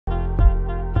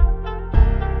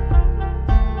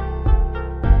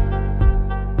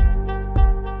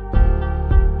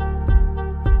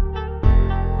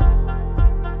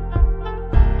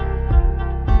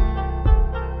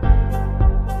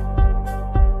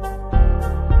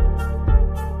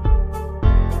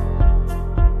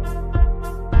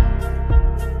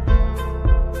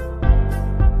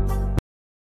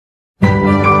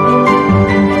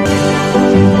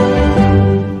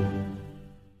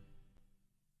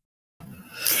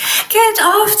Good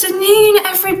afternoon,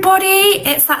 everybody.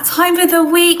 It's that time of the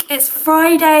week. It's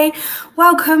Friday.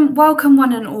 Welcome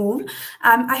one and all.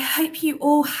 I hope you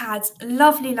all had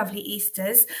lovely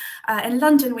Easters. In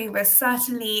London, we were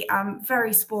certainly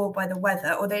very spoiled by the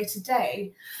weather, although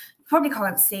today, you probably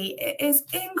can't see, it is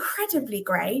incredibly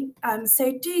grey.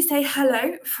 So do say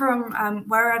hello from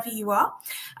wherever you are.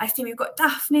 I see we've got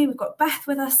Daphne, we've got Beth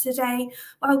with us today.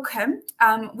 Welcome.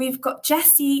 We've got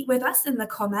Jessie with us in the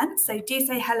comments, so do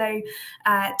say hello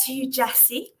to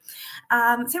Jessie.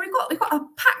 So we've got a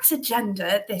packed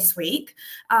agenda this week,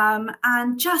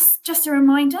 and just a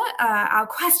reminder, our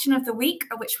question of the week,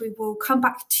 which we will come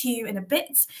back to in a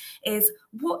bit, is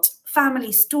what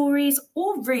family stories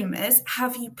or rumours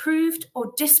have you proved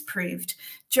or disproved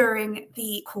during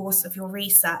the course of your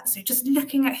research? So just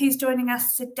looking at who's joining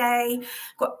us today,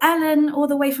 we've got Ellen all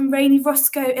the way from rainy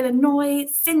Roscoe, Illinois,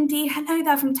 Cindy, hello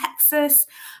there from Texas,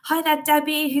 hi there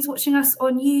Debbie, who's watching us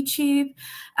on YouTube,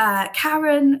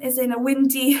 Karen is in a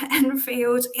windy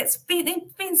Enfield. It's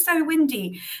been so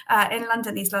windy in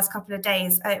London these last couple of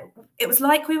days. It was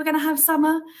like we were going to have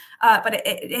summer, but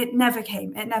it never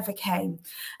came. It never came.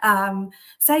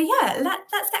 So yeah,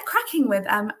 let's get cracking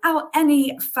without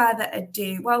any further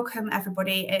ado. Welcome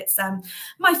everybody. It's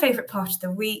my favourite part of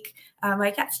the week.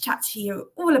 I get to chat to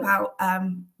you all about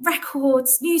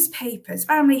records, newspapers,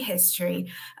 family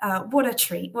history. What a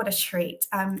treat! What a treat!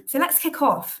 So let's kick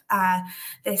off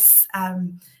this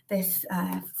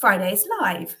Friday's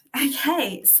live.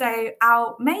 Okay, so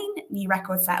our main new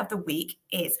record set of the week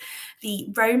is the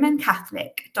Roman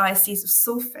Catholic Diocese of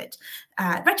Salford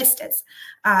registers,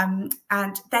 and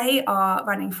they are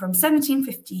running from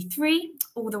 1753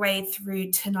 all the way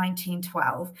through to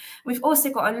 1912. We've also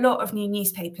got a lot of new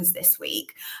newspapers this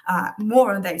week,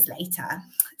 more on those later.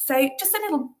 So just a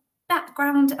little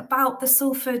background about the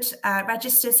Salford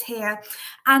registers here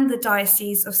and the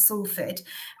Diocese of Salford.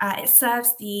 It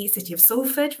serves the city of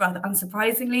Salford, rather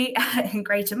unsurprisingly, in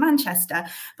Greater Manchester,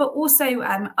 but also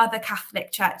other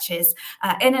Catholic churches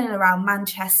in and around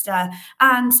Manchester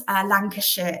and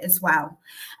Lancashire as well.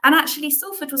 And actually,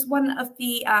 Salford was one of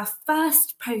the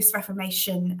first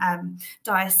post-Reformation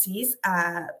dioceses,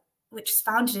 which was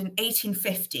founded in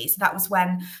 1850. So that was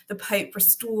when the Pope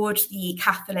restored the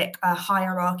Catholic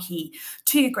hierarchy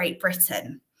to Great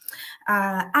Britain.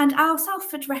 And our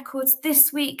Salford records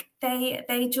this week,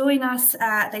 they join us,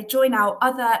 they join our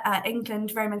other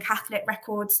England Roman Catholic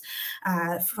records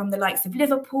from the likes of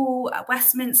Liverpool,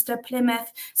 Westminster,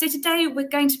 Plymouth. So today we're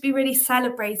going to be really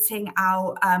celebrating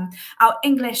our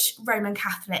English Roman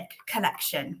Catholic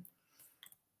collection.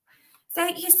 So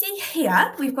you see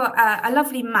here, we've got a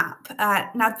lovely map.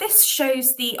 Now this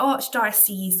shows the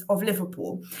Archdiocese of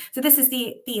Liverpool. So this is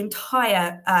the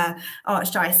entire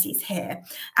Archdiocese here.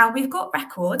 And we've got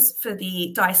records for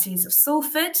the Diocese of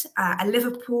Salford,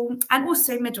 Liverpool, and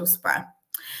also Middlesbrough.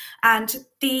 And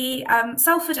the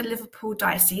Salford and Liverpool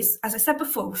diocese, as I said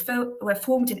before, were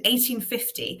formed in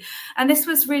 1850. And this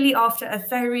was really after a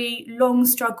very long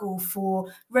struggle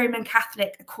for Roman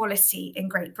Catholic equality in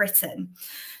Great Britain.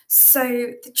 So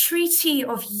the Treaty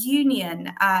of Union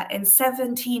in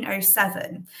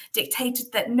 1707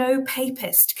 dictated that no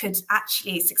papist could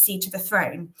actually succeed to the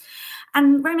throne.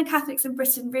 And Roman Catholics in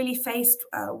Britain really faced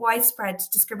widespread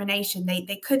discrimination.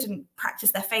 They couldn't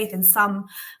practice their faith in some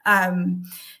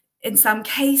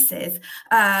cases,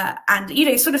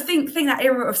 and sort of think that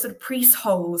era of sort of priest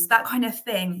holes, that kind of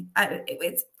thing.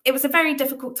 It was a very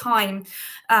difficult time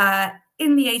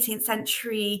in the 18th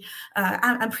century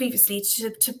and previously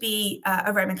to be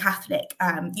a Roman Catholic.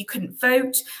 You couldn't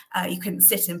vote, you couldn't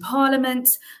sit in Parliament,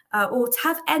 or to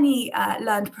have any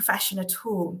learned profession at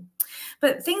all.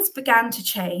 But things began to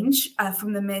change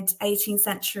from the mid-18th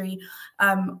century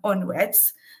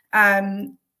onwards,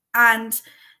 and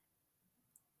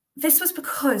this was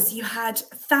because you had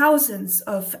thousands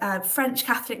of French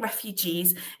Catholic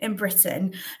refugees in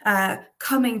Britain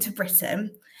coming to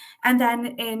Britain. And then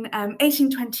in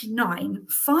 1829,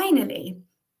 finally,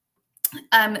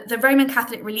 the Roman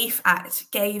Catholic Relief Act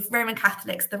gave Roman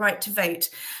Catholics the right to vote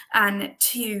and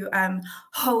to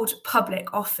hold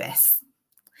public office.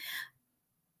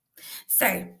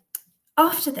 So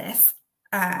after this,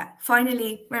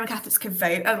 finally, Roman Catholics could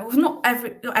vote. Not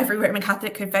every Roman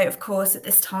Catholic could vote, of course, at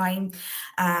this time.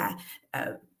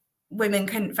 Women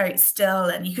couldn't vote still,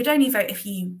 and you could only vote if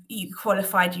you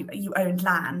qualified, you owned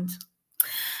land.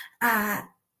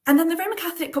 And then the Roman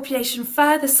Catholic population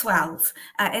further swelled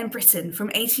in Britain from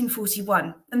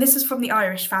 1841, and this was from the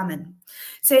Irish famine.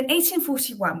 So in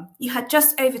 1841, you had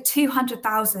just over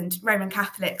 200,000 Roman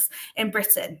Catholics in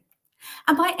Britain.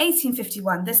 And by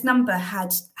 1851, this number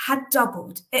had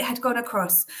doubled. It had gone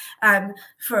across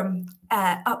from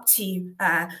up to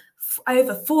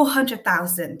over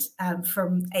 400,000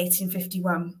 from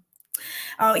 1851.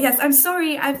 Oh, yes, I'm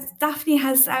sorry. Daphne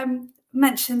has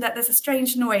mentioned that there's a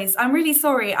strange noise. I'm really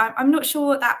sorry. I'm not sure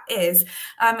what that is.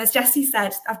 As Jessie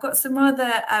said, I've got some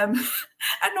other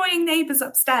annoying neighbours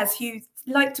upstairs who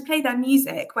like to play their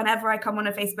music whenever I come on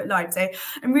a Facebook Live. So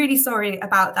I'm really sorry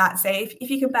about that. So if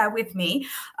you can bear with me,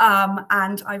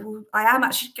 and I am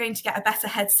actually going to get a better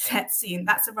headset soon.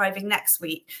 That's arriving next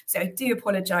week. So I do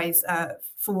apologise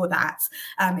for that.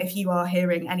 If you are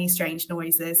hearing any strange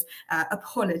noises,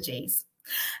 apologies.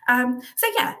 So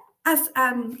yeah. As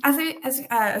I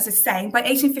was saying, by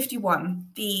 1851,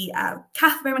 the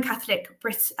Roman Catholic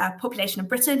population of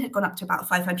Britain had gone up to about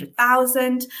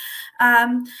 500,000,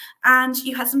 and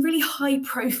you had some really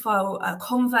high-profile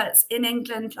converts in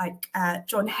England, like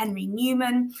John Henry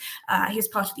Newman. He was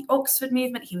part of the Oxford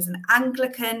movement. He was an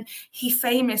Anglican. He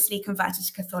famously converted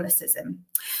to Catholicism.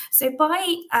 So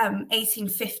by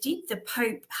 1850, the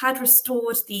Pope had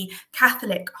restored the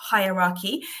Catholic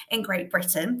hierarchy in Great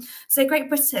Britain. So Great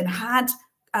Britain had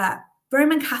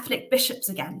Roman Catholic bishops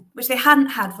again, which they hadn't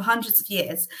had for hundreds of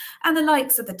years, and the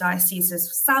likes of the dioceses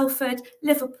of Salford,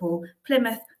 Liverpool,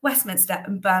 Plymouth, Westminster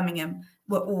and Birmingham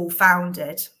were all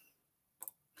founded.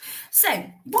 So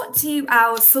what do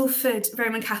our Salford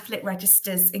Roman Catholic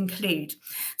registers include?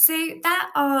 So there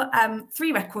are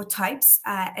 3 record types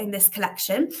in this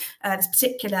collection, this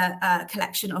particular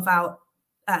collection of our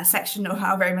section of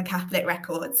our Roman Catholic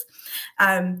records.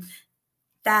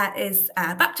 There is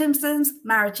baptisms,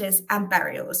 marriages and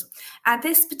burials. And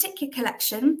this particular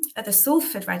collection of the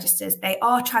Salford registers, they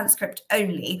are transcript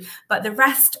only, but the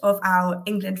rest of our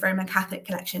England Roman Catholic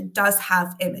collection does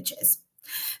have images.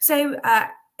 So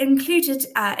included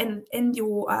in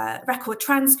your record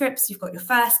transcripts, you've got your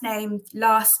first name,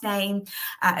 last name,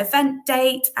 event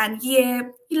date and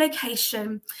year, your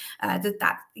location.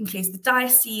 That includes the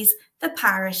diocese, the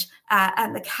parish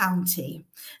and the county.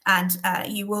 And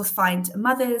you will find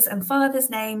mothers' and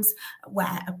fathers' names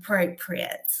where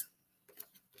appropriate.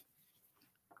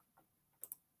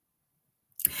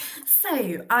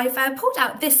 So I've pulled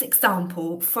out this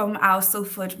example from our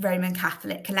Salford Roman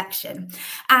Catholic collection.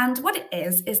 And what it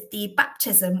is the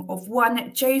baptism of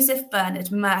one Joseph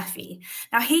Bernard Murphy.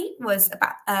 Now, he was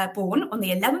born on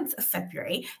the 11th of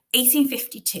February,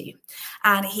 1852,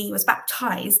 and he was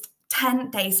baptised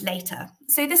 10 days later.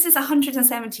 So this is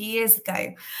 170 years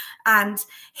ago. And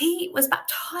he was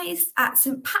baptised at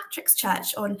St Patrick's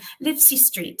Church on Livesey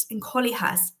Street in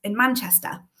Collyhurst in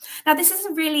Manchester. Now, this is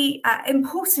a really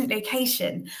important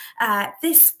location.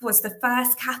 This was the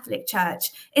first Catholic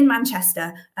church in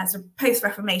Manchester, sort of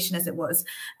post-Reformation as it was.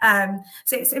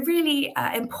 So it's a really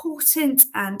important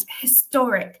and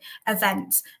historic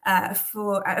event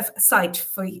site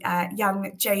for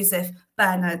young Joseph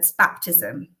Bernard's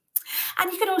baptism.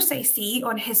 And you can also see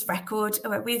on his record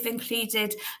where we've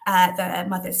included the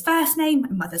mother's first name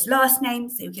and mother's last name.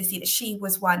 So you can see that she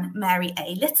was one Mary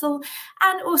A. Little.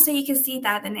 And also you can see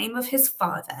there the name of his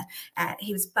father.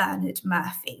 He was Bernard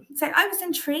Murphy. So I was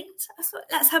intrigued. I thought,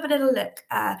 let's have a little look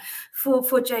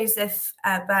for Joseph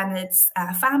Bernard's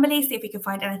family, see if we can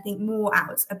find anything more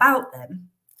out about them.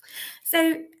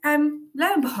 So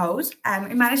lo and behold,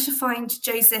 we managed to find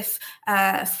Joseph's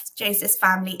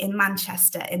family in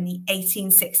Manchester in the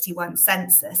 1861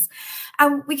 census.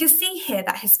 And we can see here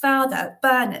that his father,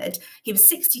 Bernard, he was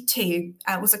 62,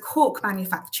 was a cork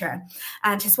manufacturer,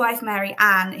 and his wife, Mary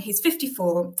Ann, who's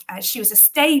 54, she was a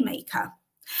staymaker.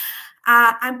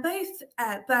 And both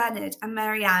Bernard and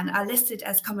Mary Ann are listed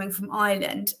as coming from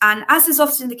Ireland. And as is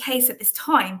often the case at this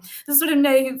time, there's sort of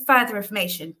no further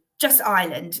information, just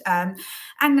Ireland.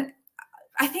 And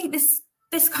I think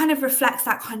this kind of reflects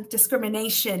that kind of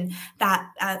discrimination that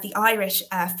the Irish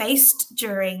faced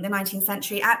during the 19th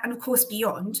century and of course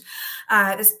beyond.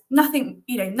 There's nothing,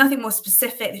 nothing more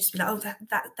specific. They just be like, oh,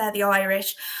 they're the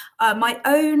Irish. My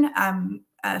own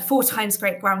 4 times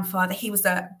great grandfather, he was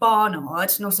a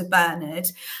Barnard, not a Bernard.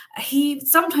 He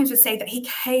sometimes would say that he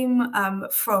came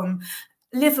from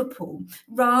Liverpool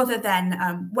rather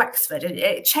than Wexford.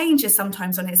 It changes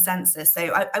sometimes on his census, so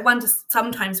I wonder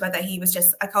sometimes whether he was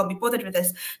just, I can't be bothered with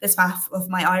this faff of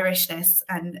my Irishness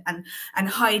and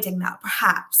hiding that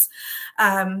perhaps.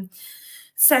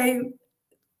 So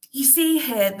you see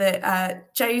here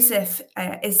that Joseph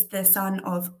is the son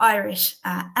of Irish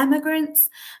emigrants,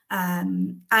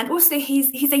 and also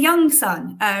he's a young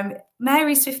son.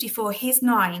 Mary's 54, he's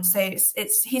 9, so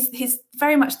he's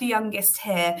very much the youngest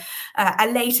here, a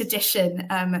late addition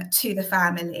to the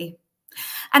family.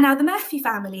 And now the Murphy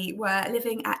family were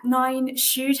living at 9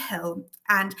 Shude Hill,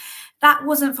 and that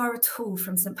wasn't far at all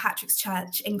from St Patrick's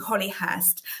Church in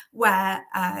Collyhurst, where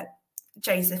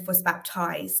Joseph was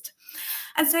baptised.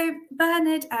 And so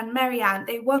Bernard and Marianne,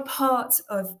 they were part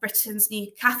of Britain's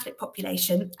new Catholic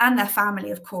population, and their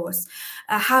family, of course,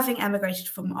 having emigrated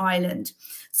from Ireland.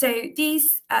 So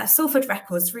these Salford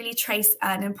records really trace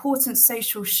an important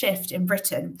social shift in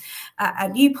Britain, a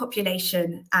new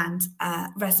population and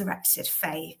resurrected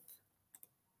faith.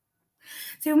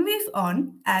 So we'll move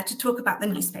on to talk about the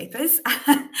newspapers.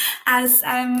 As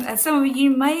some of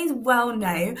you may well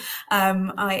know,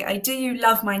 I do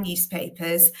love my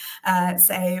newspapers.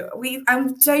 So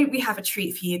don't we have a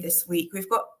treat for you this week? We've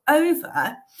got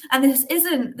over, and this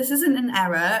isn't an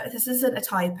error, this isn't a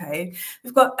typo.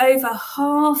 We've got over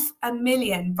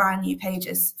 500,000 brand new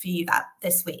pages for you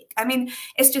this week. I mean,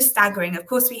 it's just staggering. Of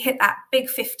course, we hit that big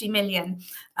 50 million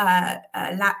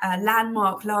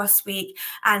landmark last week,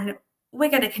 and we're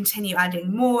going to continue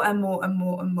adding more and more and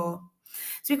more and more.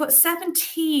 So we've got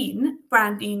 17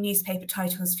 brand new newspaper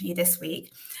titles for you this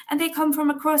week, and they come from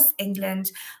across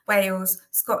England, Wales,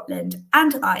 Scotland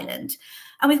and Ireland.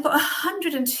 And we've got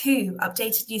 102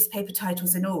 updated newspaper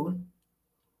titles in all.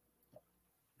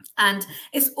 And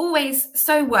it's always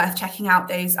so worth checking out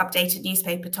those updated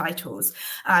newspaper titles.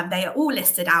 They are all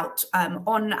listed out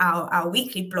on our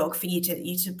weekly blog for you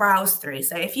to browse through.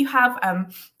 So if you have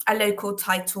a local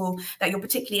title that you're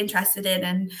particularly interested in,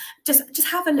 and just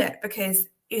have a look, because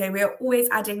we are always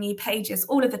adding new pages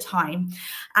all of the time.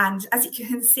 And as you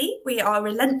can see, we are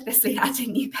relentlessly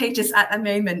adding new pages at the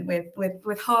moment with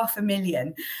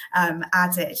 500,000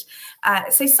 added.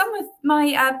 So some of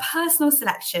my personal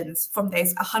selections from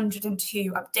those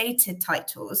 102 updated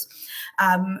titles,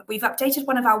 we've updated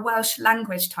one of our Welsh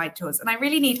language titles, and I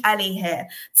really need Ellie here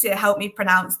to help me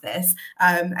pronounce this.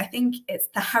 I think it's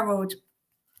the Herald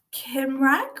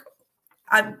Cymraeg.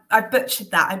 I butchered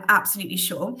that, I'm absolutely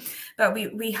sure. But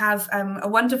we have a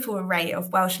wonderful array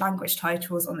of Welsh language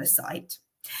titles on the site.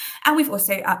 And we've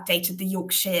also updated the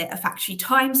Yorkshire Factory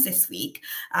Times this week.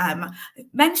 I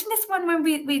mentioned this one when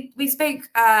we spoke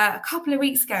a couple of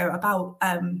weeks ago about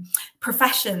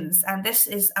professions, and this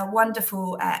is a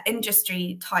wonderful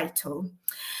industry title.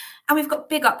 And we've got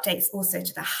big updates also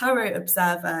to the Harrow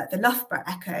Observer, the Loughborough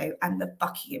Echo and the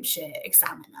Buckinghamshire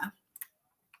Examiner.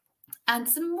 And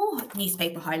some more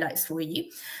newspaper highlights for you.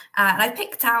 And I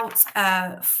picked out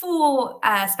 4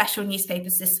 special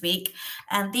newspapers this week,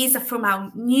 and these are from our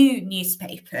new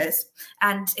newspapers.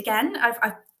 And again,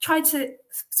 I've tried to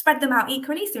spread them out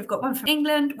equally. So we've got one from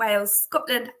England, Wales,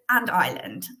 Scotland and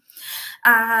Ireland.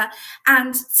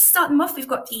 And to start them off, we've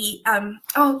got the,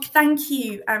 oh, thank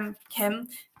you, Kim,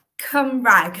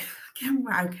 Cymraeg.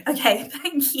 Okay,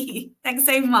 thank you. Thanks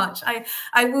so much.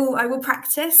 I will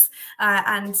practice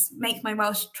and make my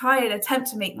Welsh, try and attempt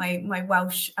to make my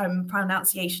Welsh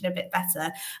pronunciation a bit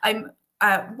better. I'm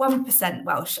 1%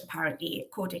 Welsh, apparently,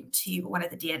 according to one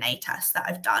of the DNA tests that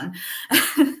I've done.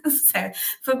 So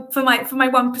for my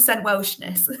 1%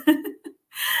 Welshness.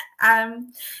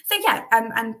 So yeah,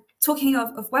 and talking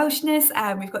of Welshness,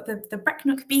 we've got the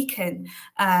Brecknock Beacon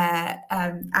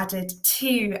added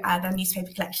to the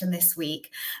newspaper collection this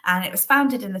week. And it was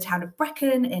founded in the town of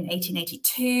Brecon in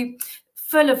 1882,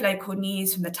 full of local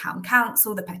news from the town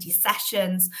council, the petty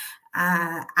sessions,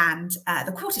 and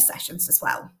the quarter sessions as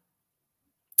well.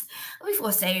 We've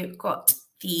also got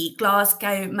the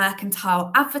Glasgow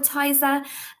Mercantile Advertiser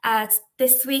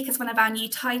this week as one of our new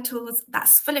titles.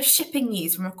 That's full of shipping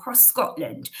news from across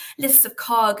Scotland, lists of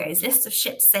cargoes, lists of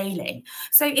ships sailing.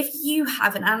 So if you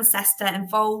have an ancestor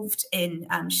involved in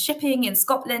shipping in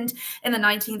Scotland in the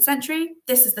 19th century,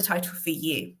 this is the title for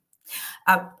you.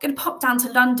 I'm going to pop down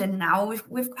to London now.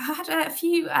 We've had a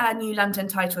few new London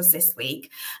titles this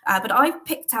week, but I've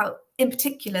picked out in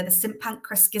particular the St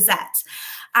Pancras Gazette.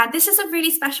 And this is a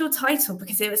really special title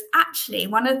because it was actually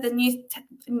one of the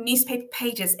newspaper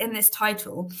pages in this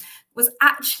title was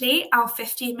actually our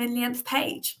 50 millionth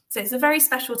page. So it's a very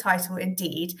special title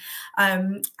indeed.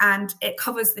 And it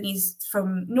covers the news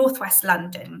from northwest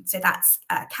London. So that's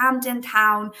Camden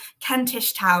Town,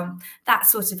 Kentish Town, that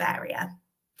sort of area.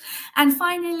 And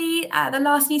finally, the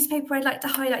last newspaper I'd like to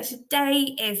highlight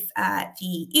today is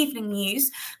the Evening News,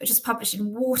 which is published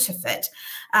in Waterford.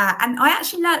 And I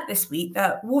actually learnt this week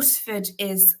that Waterford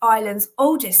is Ireland's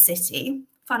oldest city.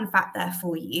 Fun fact there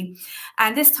for you.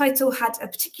 And this title had a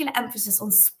particular emphasis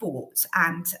on sport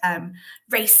and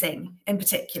racing in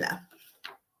particular.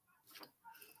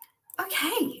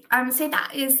 Okay, so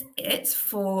that is it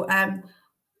for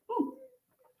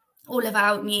all of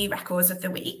our new records of the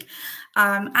week.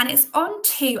 And it's on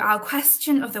to our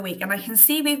question of the week. And I can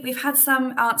see we've had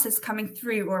some answers coming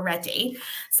through already.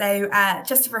 So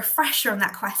just a refresher on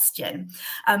that question.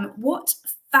 What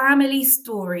family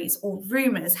stories or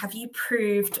rumours have you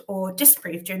proved or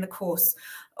disproved during the course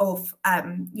of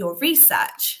your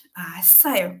research?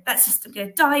 So let's just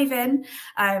dive in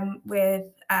with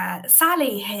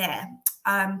Sally here.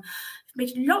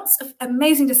 Made lots of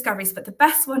amazing discoveries, but the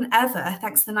best one ever,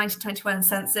 thanks to the 1921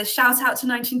 census, shout out to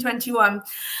 1921,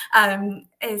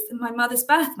 is my mother's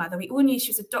birth mother. We all knew she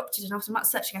was adopted, and after much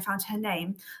searching, I found her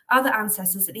name, other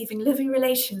ancestors, and even living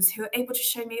relations who were able to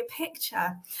show me a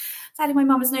picture. Sadly, my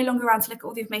mum is no longer around to look at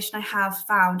all the information I have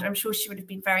found. I'm sure she would have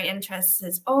been very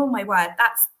interested. Oh my word,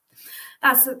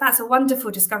 that's a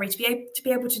wonderful discovery to be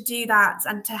able to do that,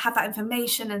 and to have that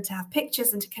information, and to have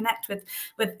pictures, and to connect with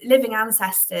living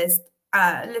ancestors,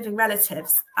 living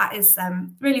relatives. That is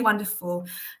really wonderful.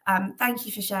 Thank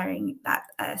you for sharing that,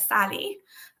 Sally.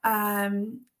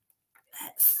 Let's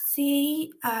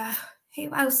see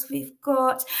who else we've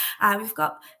got. We've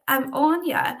got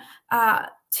Anya.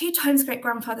 2 times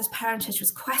great-grandfather's parentage was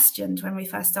questioned when we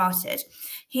first started.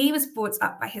 He was brought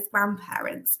up by his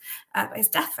grandparents, but his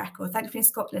death record, thankfully in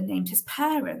Scotland, named his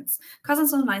parents.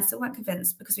 Cousins online still weren't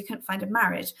convinced because we couldn't find a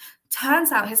marriage.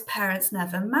 Turns out his parents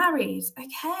never married.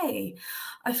 Okay.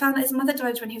 I found that his mother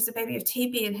died when he was a baby of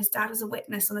TB, and his dad was a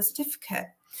witness on the certificate.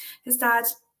 His dad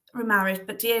remarried,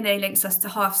 but DNA links us to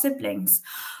half siblings.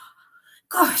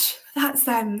 Gosh, that's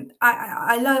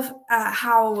I love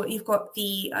how you've got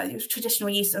the traditional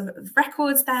use of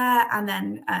records there, and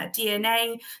then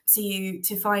DNA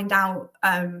to find out,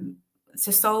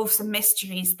 to solve some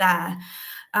mysteries there.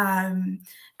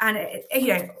 And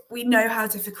we know how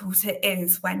difficult it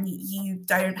is when you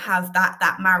don't have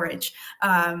that marriage.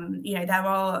 There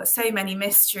are so many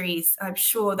mysteries, I'm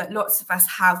sure, that lots of us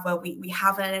have, where we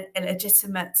have an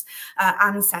illegitimate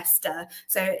ancestor.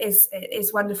 So it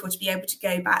is wonderful to be able to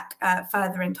go back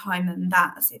further in time than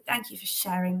that. So thank you for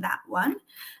sharing that one.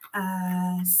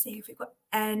 See if we've got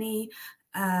any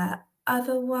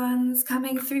other ones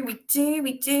coming through. We do.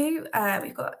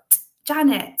 We've got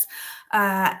Janet.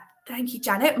 Thank you,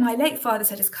 Janet. My late father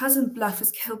said his cousin Bluff was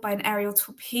killed by an aerial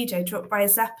torpedo dropped by a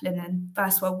Zeppelin in the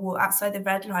First World War outside the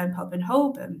Red Lion pub in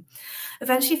Holborn.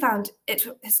 Eventually found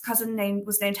his cousin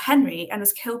was named Henry, and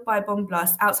was killed by a bomb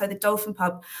blast outside the Dolphin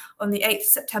pub on the 8th of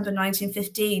September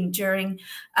 1915 during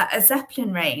a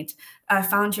Zeppelin raid,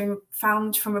 found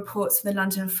from reports from the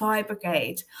London Fire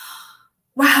Brigade.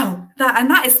 Wow,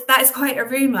 that is quite a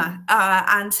rumour,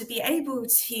 and to be able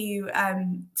to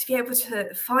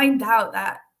find out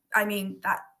that, I mean,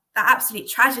 that absolute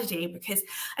tragedy, because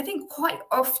I think quite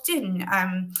often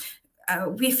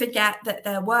we forget that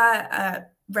there were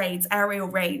aerial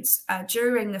raids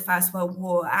during the First World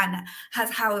War, and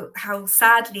how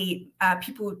sadly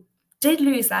people did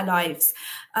lose their lives.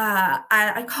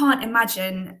 I can't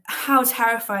imagine how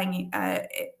terrifying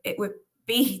it would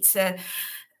be to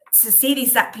see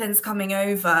these Zeppelins coming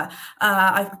over.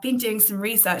 I've been doing some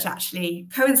research, actually,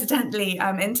 coincidentally,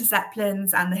 into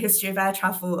Zeppelins and the history of air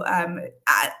travel.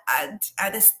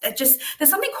 There's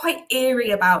something quite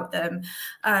eerie about them.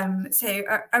 So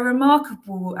a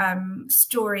remarkable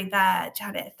story there,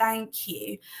 Janet. Thank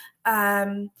you.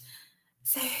 So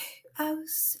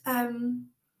else,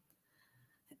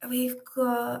 we've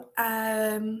got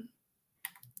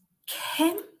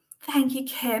Kim. Thank you,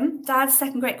 Kim. Dad's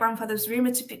second great-grandfather was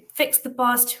rumoured to fix the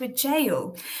bars to a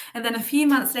jail, and then a few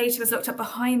months later was locked up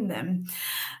behind them.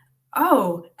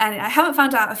 Oh, and I haven't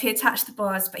found out if he attached the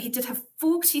bars, but he did have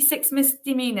 46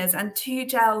 misdemeanours and 2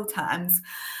 jail terms.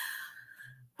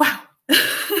 Wow.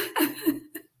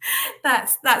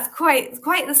 That's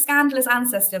quite the scandalous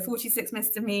ancestor, 46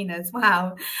 misdemeanours.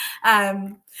 Wow.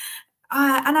 And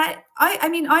I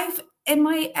mean, I've, in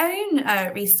my own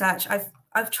research,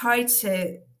 I've tried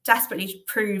to desperately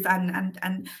prove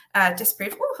and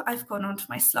disprove. Oh, I've gone on to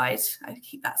my slide. I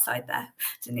keep that slide there.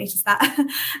 Didn't notice that.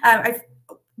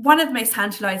 One of the most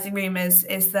tantalising rumours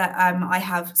is that I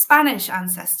have Spanish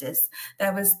ancestors.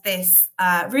 There was this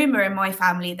rumour in my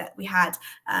family that we had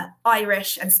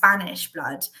Irish and Spanish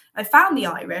blood. I found the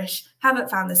Irish, haven't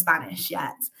found the Spanish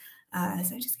yet. So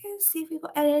I'm just going to see if we've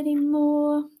got any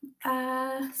more.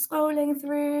 Scrolling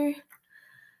through.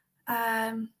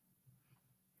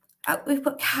 Oh, we've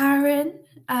got Karen.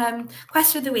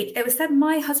 Question of the week. It was said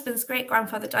my husband's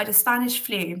great-grandfather died of Spanish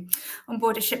flu on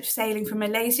board a ship sailing from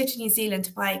Malaysia to New Zealand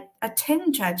to buy a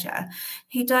tin dredger.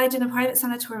 He died in a private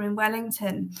sanatorium in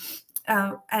Wellington,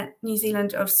 at New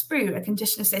Zealand, of sprue, a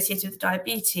condition associated with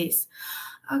diabetes.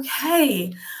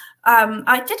 Okay.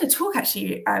 I did a talk,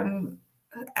 actually,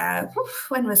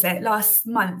 when was it? Last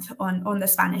month on the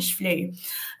Spanish flu.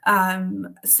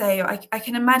 So I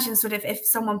can imagine sort of if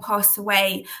someone passed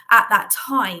away at that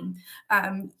time,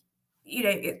 you know,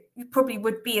 it probably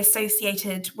would be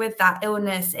associated with that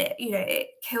illness. It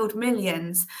killed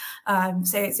millions.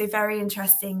 So it's very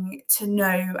interesting to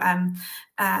know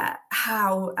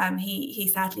how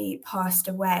he sadly passed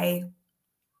away.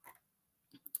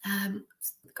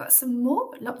 Got some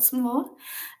more, lots more.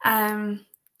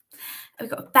 We've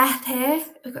got Beth here.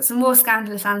 We've got some more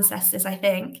scandalous ancestors, I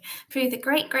think. Prove the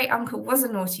great-great-uncle was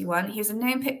a naughty one. He was a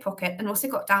known pickpocket and also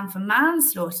got down for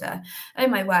manslaughter. Oh,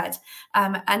 my word.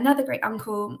 Another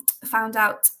great-uncle found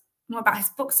out more about his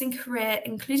boxing career,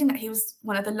 including that he was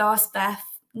one of the last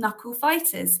bare-knuckle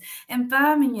fighters in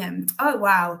Birmingham. Oh,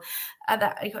 wow.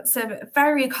 You've got some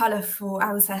very colourful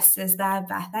ancestors there,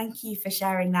 Beth. Thank you for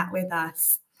sharing that with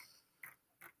us.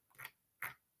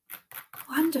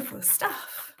 Wonderful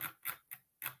stuff.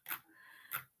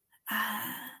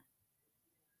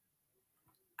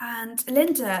 And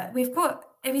Linda, we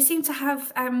seem to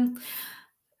have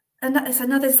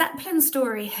another Zeppelin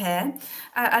story here,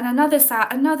 and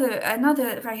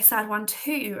another very sad one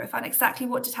too. I found exactly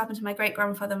what did happen to my great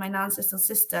grandfather, my nan's little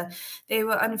sister. They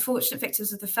were unfortunate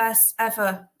victims of the first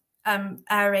ever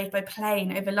air raid by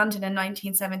plane over London in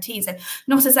 1917. So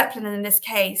not a Zeppelin in this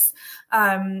case,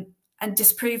 and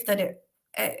disproved that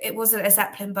it wasn't a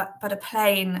Zeppelin but a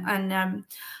plane, and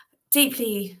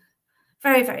deeply,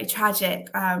 very, very tragic.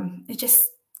 It's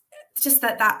just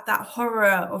that horror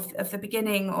of the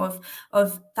beginning of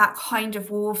that kind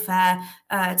of warfare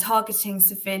targeting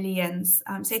civilians.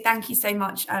 So thank you so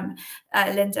much,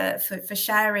 Linda, for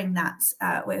sharing that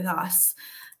with us.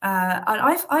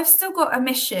 And I've still got a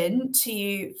mission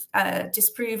to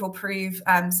disprove or prove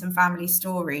some family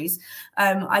stories.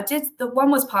 The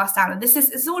one was passed down, and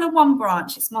it's all in one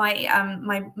branch. It's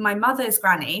my mother's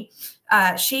granny.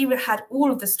 She had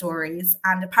all of the stories,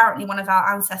 and apparently one of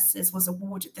our ancestors was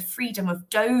awarded the Freedom of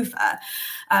Dover.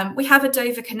 We have a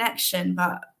Dover connection,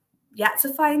 but yet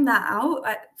to find that out.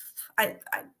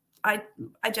 I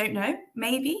don't know.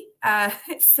 Maybe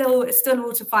it's still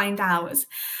all to find out.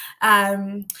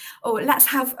 Let's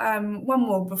have one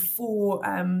more before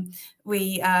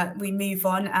we move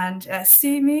on. And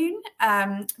Sue Moon,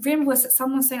 rumour was that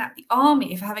someone saying at the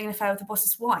army for having an affair with the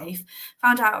boss's wife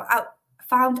found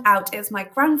out it was my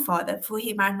grandfather before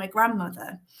he married my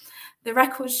grandmother. The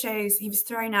record shows he was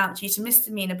thrown out due to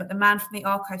misdemeanour, but the man from the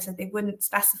archive said they wouldn't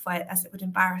specify it as it would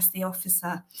embarrass the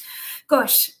officer.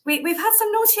 Gosh, we've had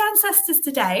some naughty ancestors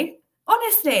today,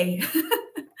 honestly.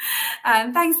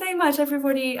 Thanks so much,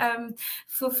 everybody,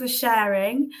 for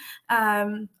sharing.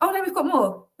 Oh no, we've got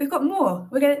more. We've got more.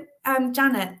 We're going.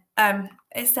 Janet.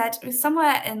 It said it was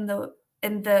somewhere in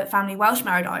the family Welsh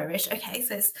married Irish. Okay,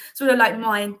 so it's sort of like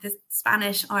mine, the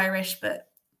Spanish Irish, but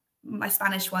my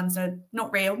Spanish ones are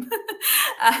not real.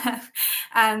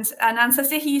 And an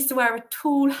ancestor, he used to wear a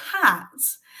tall hat,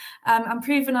 and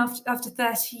proven after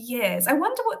 30 years. I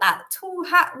wonder what that tall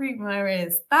hat rumour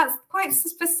is. That's quite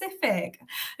specific.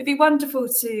 It'd be wonderful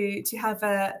to have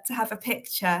a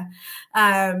picture.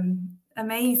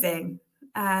 Amazing.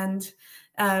 And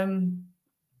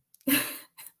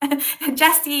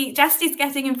Jessie's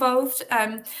getting involved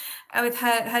with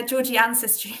her Georgie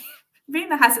ancestry.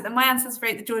 Rumour has it that my ancestors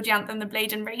wrote the Georgie anthem, the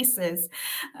Bladen Races.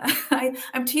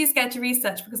 I'm too scared to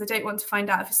research because I don't want to find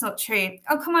out if it's not true.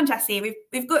 Oh, come on, Jessie,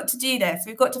 we've got to do this.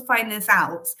 We've got to find this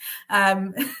out.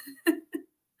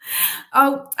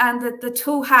 Oh, and the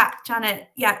tall hat, Janet.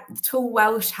 Yeah, the tall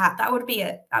Welsh hat. That would be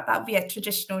it. That would be a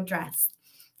traditional dress.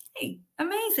 Hey,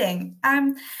 amazing.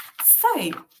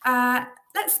 So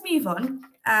let's move on.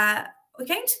 We're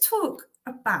going to talk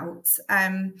about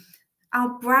our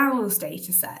browse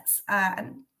data sets,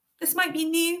 and this might be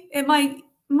new. It might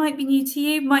be new to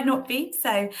you, might not be.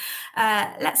 So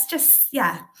let's just,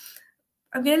 I'm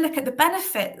going to look at the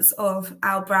benefits of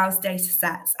our browse data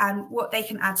sets and what they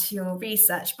can add to your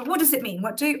research. But what does it mean?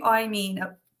 What do I mean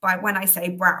by when I say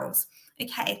browse?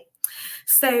 Okay,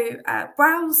 so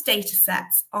browse data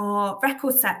sets are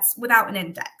record sets without an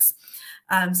index.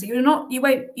 So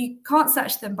you can't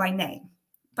search them by name,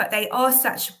 but they are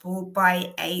searchable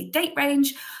by a date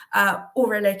range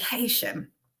or a location.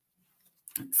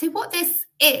 So what this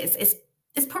is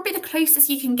probably the closest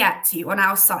you can get to on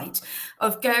our site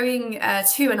of going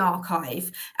to an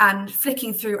archive and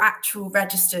flicking through actual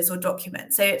registers or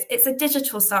documents. So it's a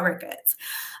digital surrogate.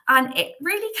 And it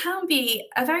really can be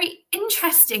a very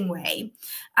interesting way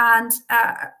and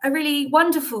a really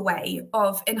wonderful way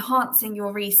of enhancing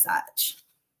your research.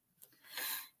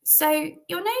 So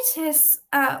you'll notice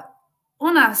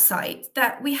on our site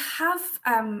that we have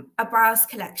a browse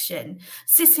collection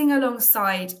sitting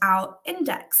alongside our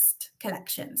indexed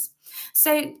collections.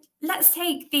 So let's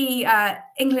take the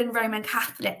England Roman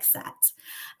Catholic set,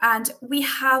 and we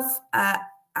have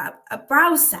a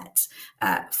browse set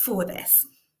for this.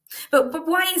 But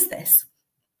why is this?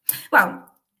 Well,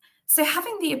 so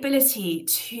having the ability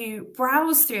to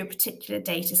browse through a particular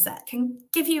data set can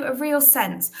give you a real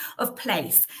sense of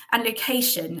place and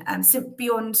location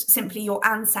beyond simply your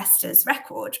ancestors'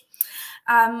 record.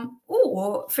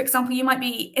 Or, for example, you might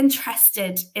be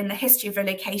interested in the history of a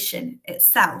location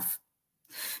itself.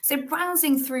 So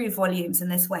browsing through volumes in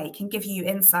this way can give you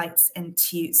insights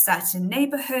into certain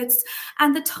neighbourhoods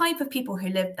and the type of people who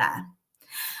live there.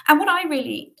 And what I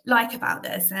really like about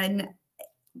this, and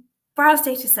browse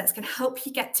data sets can help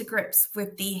you get to grips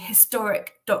with the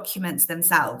historic documents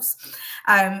themselves.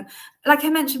 Like I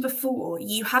mentioned before,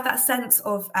 you have that sense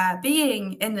of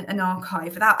being in an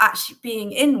archive without actually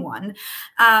being in one.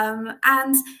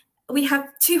 And we have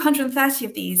 230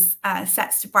 of these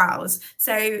sets to browse.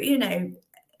 So, you know,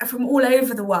 from all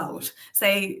over the world. So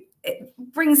it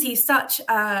brings you such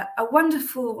a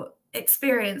wonderful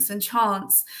experience and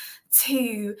chance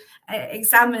to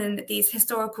examine these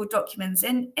historical documents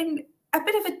in a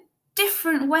bit of a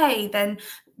different way than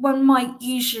one might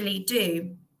usually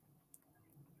do.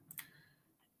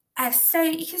 So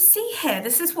you can see here,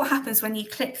 this is what happens when you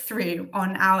click through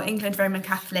on our England Roman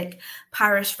Catholic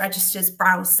Parish Registers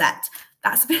browse set.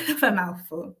 That's a bit of a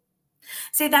mouthful.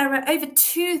 So there are over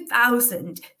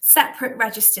 2,000 separate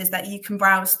registers that you can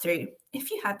browse through if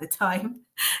you had the time.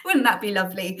 Wouldn't that be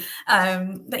lovely?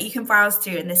 That you can browse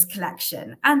through in this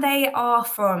collection. And they are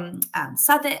from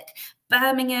Southwark,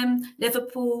 Birmingham,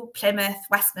 Liverpool, Plymouth,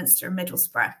 Westminster and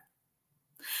Middlesbrough.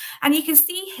 And you can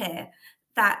see here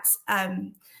that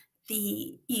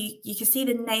you can see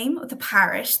the name of the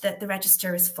parish that the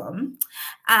register is from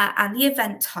and the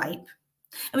event type.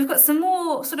 And we've got some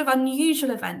more sort of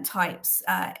unusual event types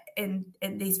in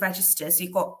these registers.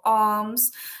 You've got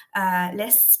alms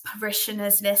lists,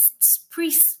 parishioners lists,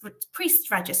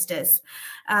 priest registers.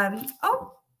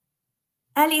 Oh,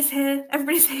 Ellie's here.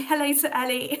 Everybody say hello to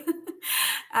Ellie.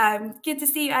 Good to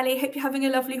see you, Ellie. Hope you're having a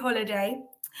lovely holiday.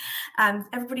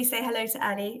 Everybody say hello to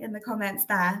Ellie in the comments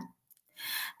there.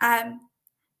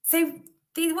 So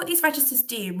what these registers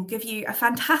do will give you a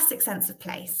fantastic sense of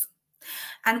place.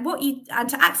 And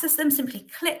to access them, simply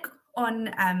click on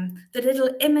the little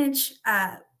image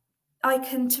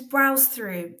icon to browse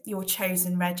through your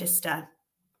chosen register.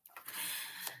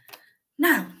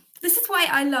 Now, this is why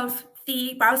I love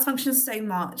the browse function so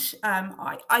much.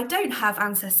 I don't have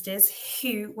ancestors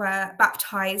who were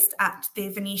baptised at the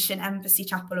Venetian Embassy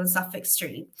Chapel on Suffolk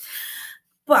Street,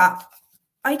 but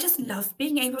I just love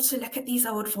being able to look at these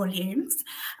old volumes,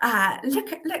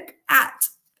 look at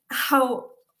how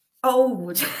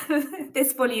old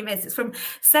this volume is. It's from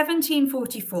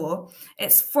 1744.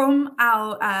 It's from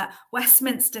our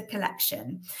Westminster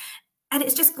collection, and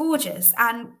it's just gorgeous.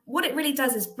 And what it really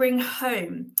does is bring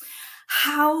home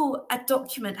how a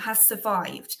document has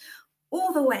survived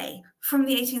all the way from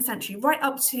the 18th century right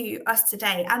up to us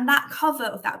today. And that cover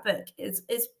of that book is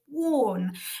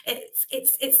worn.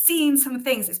 It's seen some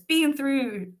things. It's been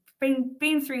through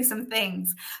some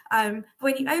things.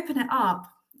 When you open it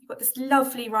up, you've got this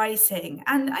lovely writing,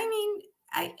 and I mean,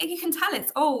 you can tell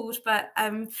it's old, but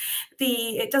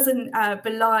it doesn't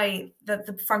belie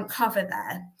the front cover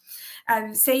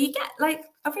there. So you get like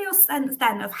a real sense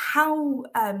then of how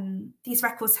these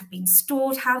records have been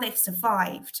stored, how they've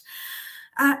survived.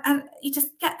 And you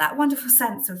just get that wonderful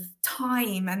sense of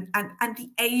time and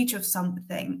the age of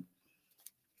something.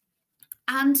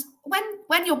 And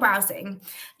when you're browsing,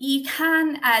 you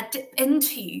can dip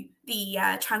into the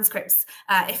transcripts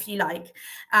if you like.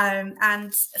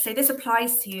 And so this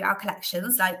applies to our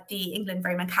collections like the England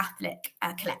Roman Catholic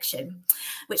collection,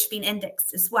 which have been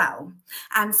indexed as well.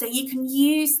 And so you can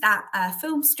use that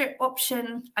film strip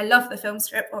option. I love the film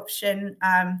strip option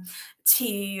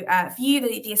to view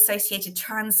the associated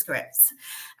transcripts.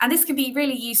 And this can be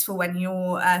really useful when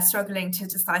you're struggling to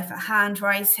decipher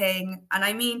handwriting. And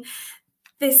I mean,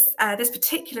 this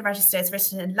particular register is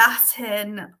written in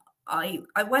Latin. I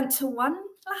went to one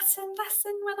Latin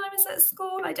lesson when I was at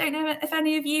school. I don't know if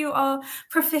any of you are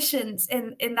proficient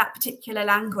in that particular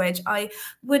language. I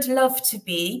would love to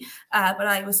be, but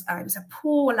I was a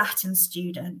poor Latin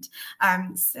student.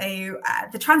 So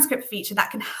the transcript feature that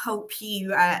can help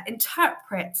you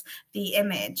interpret the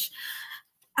image.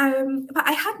 But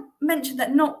I had mentioned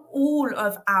that not all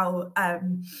of our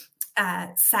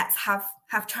sets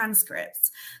have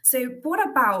transcripts. So what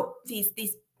about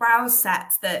these browse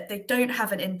sets that they don't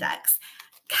have an index?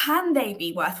 can they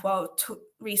be worthwhile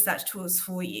research tools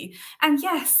for you? And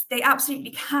yes, they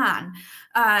absolutely can.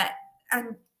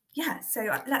 And yeah,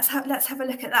 so let's have a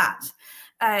look at that.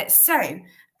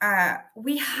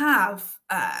 We have,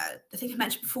 I think I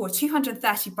mentioned before,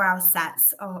 230 browse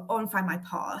sets on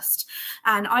Findmypast.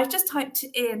 And I've just typed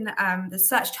in the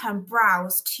search term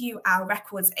browse to our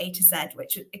records A to Z,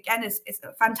 which again is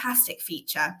a fantastic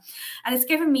feature. And it's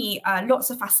given me lots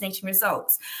of fascinating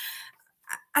results.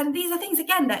 And these are things,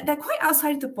 again, that they're quite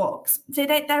outside of the box. So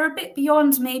they're a bit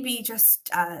beyond maybe just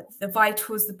the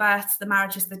vitals, the births, the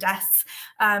marriages, the deaths,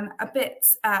 a bit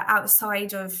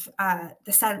outside of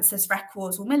the census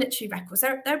records or military records.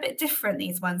 They're a bit different,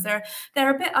 these ones. They're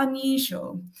a bit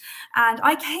unusual. And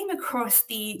I came across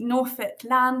the Norfolk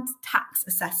land tax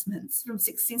assessments from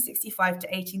 1665 to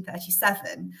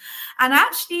 1837. And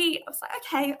actually, I was like,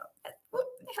 okay,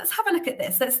 let's have a look at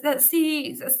this. Let's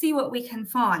see what we can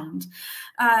find.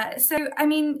 So, I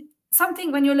mean,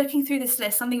 something when you're looking through this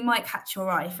list, something might catch your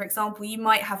eye. For example, you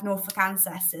might have Norfolk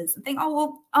ancestors and think, oh,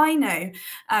 well, I know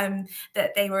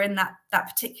that they were in that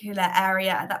particular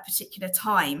area at that particular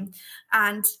time.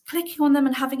 And clicking on them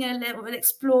and having a little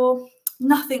explore,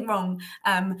 nothing wrong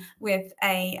with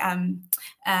a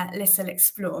little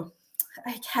explore.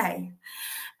 Okay,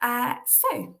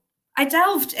 so I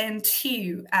delved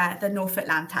into the Norfolk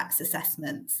land tax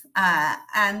assessments,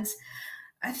 and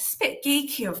it's a bit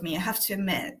geeky of me, I have to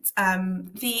admit.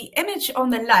 The image on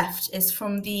the left is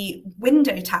from the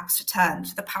window tax return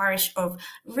to the parish of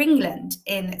Ringland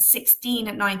in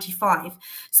 1695.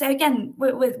 So again,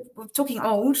 we're talking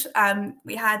old.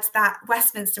 We had that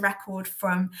Westminster record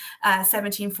from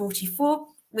 1744.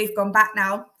 We've gone back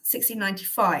now,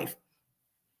 1695.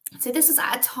 So this was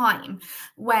at a time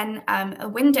when a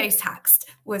windows tax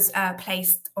was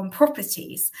placed on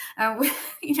properties. We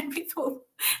thought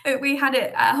that we had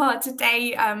it hard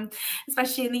today,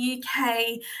 especially in the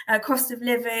UK, cost of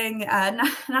living,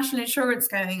 national insurance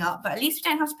going up, but at least we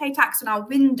don't have to pay tax on our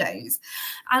windows.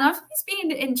 And I've always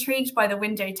been intrigued by the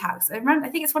window tax. I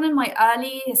think it's one of my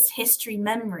earliest history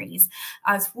memories.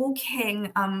 I was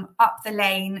walking up the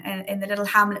lane in the little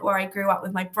hamlet where I grew up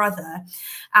with my brother,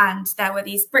 and there were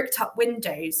these bricked up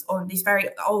windows on these very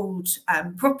old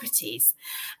properties.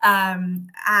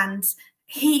 And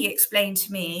he explained to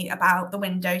me about the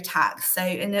window tax. So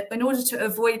in order to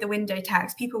avoid the window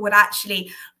tax, people would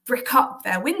actually brick up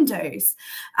their windows.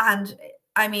 And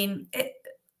I mean,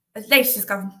 later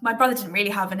discovered my brother didn't really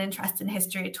have an interest in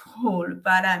history at all,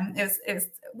 but it was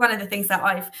one of the things that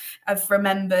I've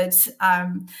remembered,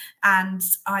 and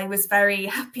I was very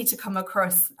happy to come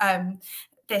across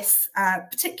this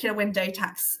particular window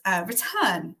tax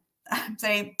return.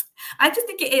 So I just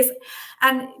think it is,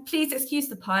 and please excuse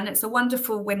the pun, it's a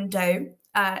wonderful window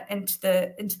into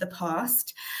the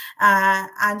past.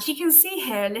 And you can see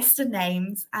here a list of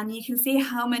names, and you can see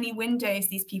how many windows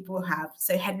these people have.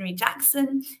 So Henry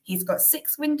Jackson, he's got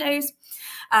 6 windows,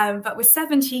 but with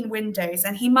 17 windows,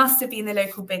 and he must have been the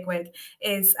local bigwig,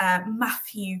 is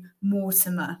Matthew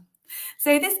Mortimer.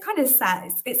 So this kind of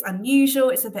says it's unusual,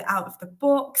 it's a bit out of the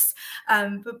box,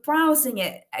 but browsing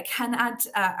it can add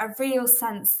a real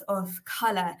sense of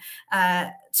colour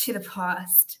to the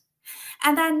past.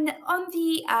 And then on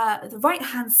the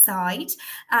right-hand side,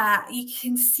 you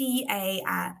can see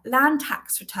a land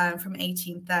tax return from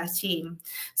 1813.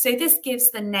 So this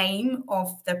gives the name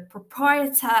of the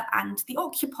proprietor and the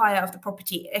occupier of the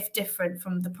property, if different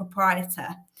from the proprietor.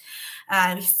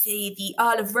 We see the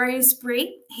Earl of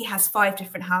Rosebery. He has 5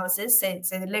 different houses, so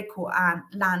the local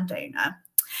landowner.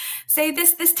 So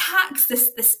this tax,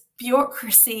 this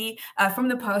bureaucracy from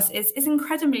the past is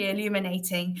incredibly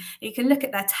illuminating. You can look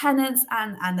at their tenants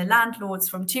and the landlords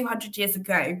from 200 years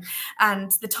ago,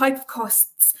 and the type of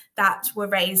costs that were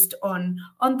raised on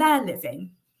their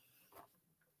living.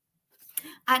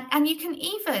 And you can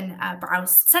even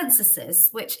browse censuses,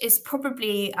 which is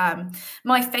probably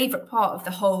my favourite part of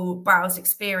the whole browse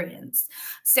experience.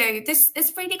 So this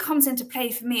really comes into play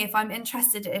for me if I'm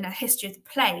interested in a history of the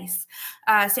place.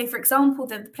 So, for example,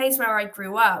 the place where I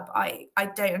grew up, I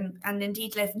don't, and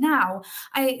indeed live now,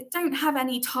 I don't have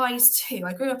any ties to.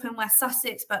 I grew up in West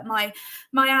Sussex, but my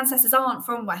ancestors aren't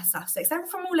from West Sussex. They're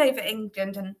from all over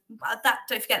England, and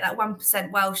don't forget that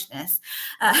 1% Welshness.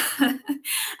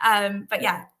 But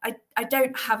yeah, I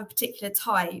don't have a particular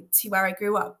tie to where I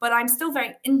grew up, but I'm still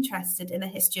very interested in the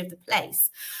history of the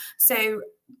place. So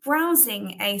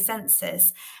browsing a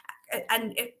census,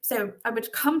 so I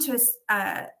would come to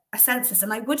a census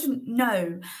and I wouldn't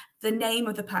know the name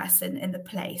of the person in the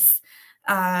place.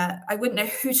 I wouldn't know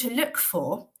who to look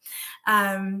for.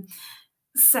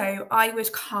 So I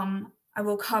would come I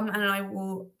will come and I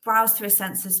will browse through a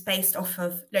census based off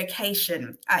of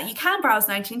location. You can browse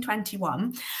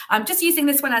 1921. I'm just using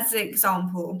this one as an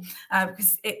example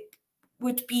because it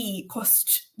would be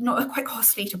not quite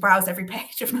costly to browse every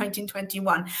page of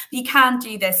 1921. But you can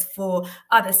do this for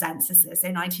other censuses,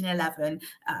 so 1911.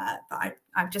 But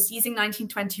I'm just using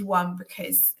 1921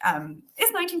 because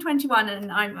it's 1921,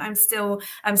 and I'm so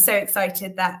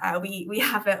excited that we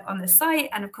have it on the site.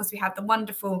 And of course, we have the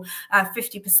wonderful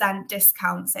 50%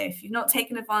 discount. So if you've not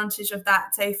taken advantage of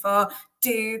that so far,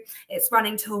 do. It's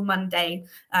running till Monday.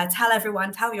 Tell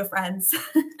everyone, tell your friends.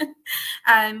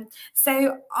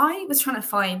 So I was trying to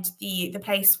find the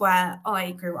place where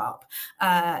I grew up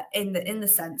in the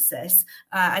census.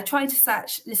 I tried to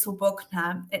search Little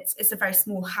Bognor. It's a very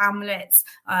small hamlet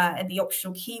in the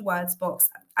optional keywords box.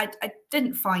 I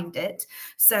didn't find it,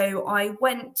 so I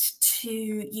went to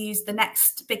use the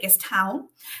next biggest town,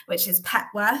 which is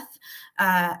Petworth,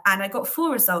 and I got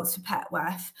 4 results for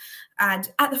Petworth.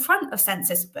 And at the front of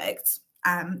census books,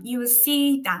 you will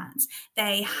see that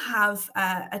they have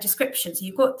a description. So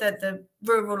you've got the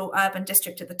rural or urban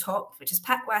district at the top, which is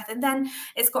Petworth, and then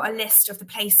it's got a list of the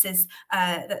places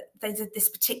that this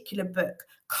particular book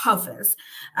covers.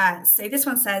 So this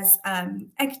one says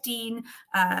Egdean,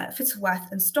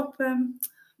 Fittleworth and Stopham.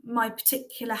 My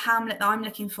particular hamlet that I'm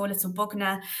looking for, Little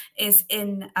Bognor, is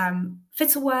in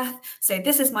Fittleworth. So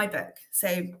this is my book. So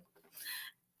I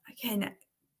can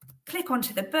click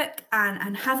onto the book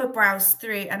and have a browse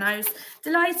through, and I was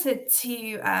delighted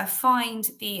to find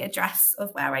the address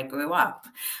of where I grew up.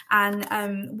 And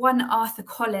one Arthur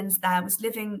Collins there was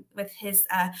living with his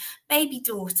baby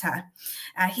daughter.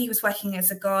 He was working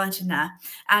as a gardener,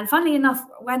 and funnily enough,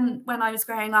 when I was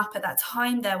growing up at that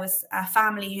time, there was a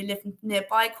family who lived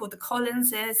nearby called the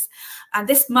Collinses, and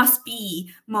this must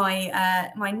be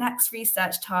my my next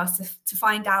research task, to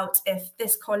find out if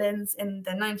this Collins in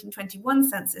the 1921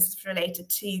 census is related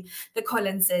to the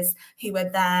Collinses who were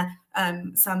there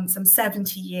some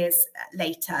 70 years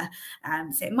later.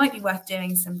 So it might be worth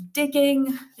doing some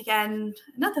digging. Again,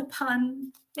 another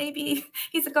pun. Maybe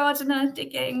he's a gardener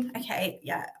digging. Okay,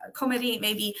 yeah, comedy,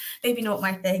 maybe not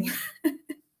my thing.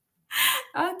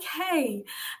 Okay,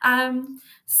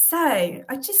 so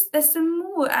there's some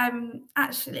more,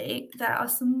 actually there are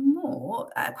some more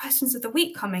questions of the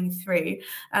week coming through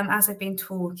as I've been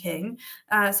talking.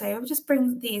 So I'll just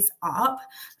bring these up.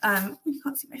 You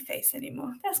can't see my face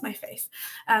anymore. There's my face.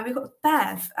 We've got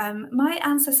Bev. My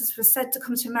ancestors were said to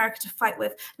come to America to fight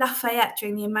with Lafayette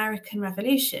during the American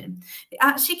Revolution. They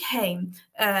actually came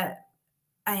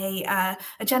a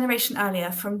generation earlier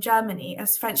from Germany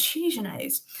as French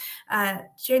Huguenots.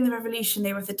 During the Revolution,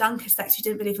 they were of the Dunker sect who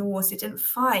didn't believe in war, so didn't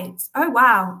fight. Oh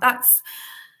wow, that's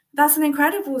an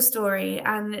incredible story,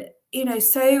 and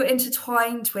so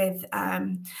intertwined with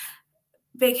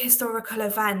big historical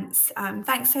events.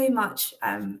 Thanks so much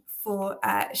for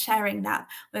sharing that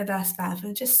with us, Bev,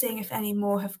 and just seeing if any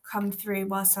more have come through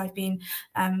whilst I've been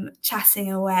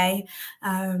chatting away.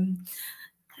 Let's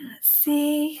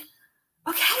see.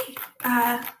 Okay,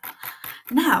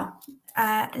 now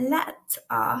let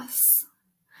us,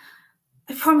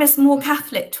 I promise more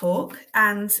Catholic talk,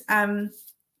 and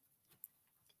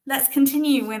let's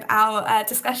continue with our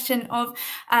discussion of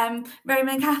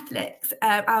Roman Catholics,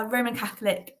 our Roman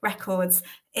Catholic records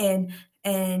in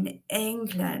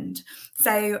England.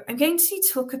 So I'm going to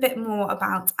talk a bit more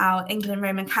about our England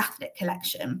Roman Catholic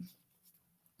collection.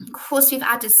 Of course, we've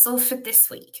added Salford this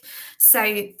week,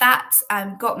 so that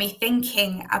got me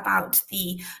thinking about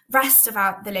the rest of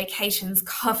the locations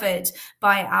covered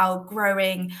by our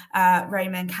growing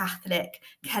Roman Catholic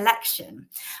collection.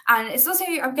 And it's also,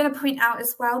 I'm going to point out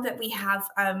as well that we have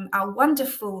our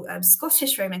wonderful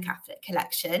Scottish Roman Catholic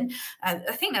collection. I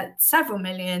think that several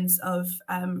millions of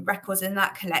records in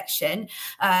that collection,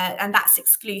 and that's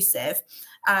exclusive.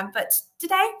 But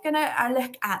today, I'm going to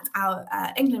look at our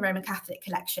England Roman Catholic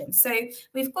collection. So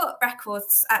we've got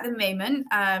records at the moment,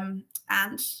 and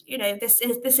this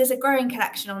is a growing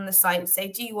collection on the site. So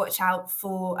do watch out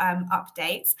for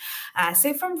updates.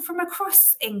 So from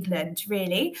across England,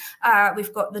 really,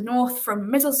 we've got the north from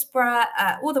Middlesbrough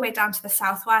all the way down to the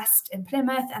southwest in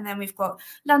Plymouth, and then we've got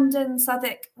London,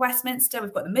 Southwark, Westminster.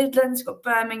 We've got the Midlands, we've got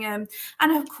Birmingham,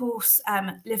 and of course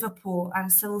Liverpool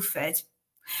and Salford.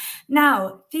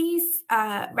 Now, these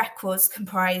records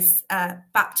comprise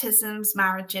baptisms,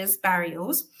 marriages,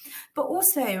 burials, but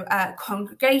also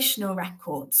congregational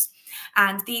records.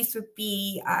 And these would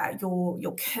be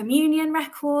your communion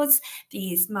records.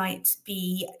 These might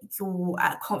be your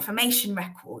confirmation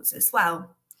records as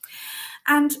well.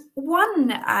 And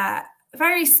one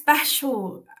very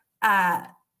special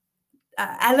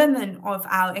element of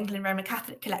our England Roman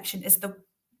Catholic collection is the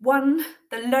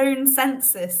lone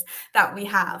census that we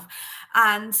have.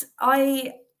 And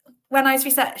when I was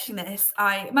researching this,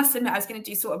 I must admit I was going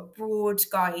to do sort of broad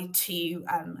guide to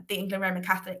the England Roman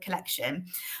Catholic collection.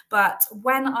 But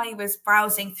when I was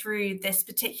browsing through this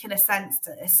particular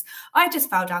census, I just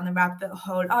fell down the rabbit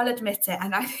hole, I'll admit it.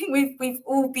 And I think we've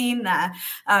all been there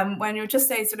when you're just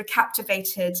so sort of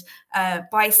captivated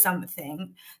by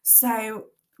something. So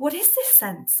what is this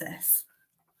census?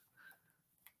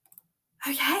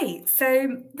 Okay,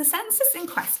 so the census in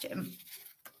question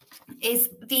is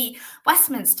the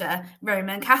Westminster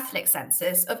Roman Catholic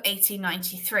census of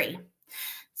 1893.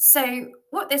 So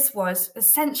what this was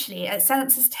essentially a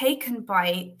census taken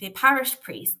by the parish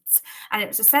priests, and it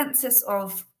was a census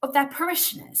of their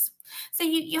parishioners. So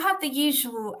you have the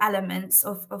usual elements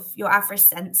of your average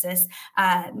census: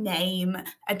 name,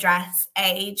 address,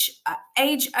 age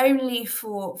only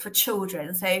for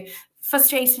children. So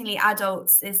frustratingly,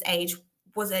 adults' age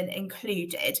wasn't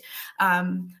included,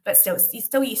 but still, it's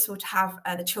still useful to have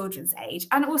the children's age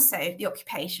and also the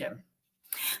occupation.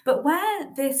 But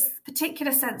where this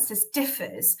particular census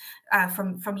differs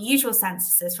from usual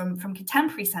censuses, from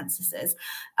contemporary censuses,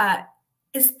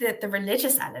 is the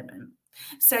religious element.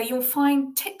 So you'll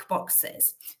find tick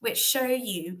boxes which show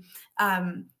you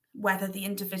whether the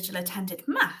individual attended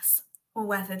Mass, or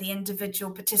whether the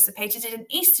individual participated in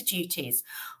Easter duties,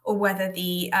 or whether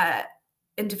the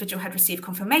individual had received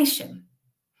confirmation.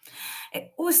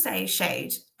 It also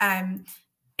showed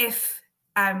if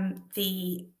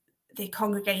the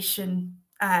congregation,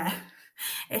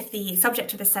 if the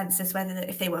subject of the census,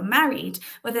 if they were married,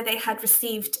 whether they had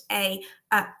received a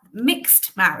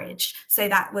mixed marriage. So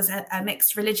that was a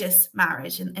mixed religious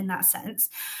marriage in that sense.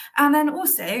 And then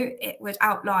also it would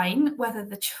outline whether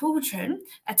the children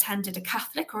attended a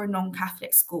Catholic or a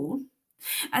non-Catholic school.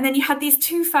 And then you had these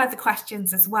two further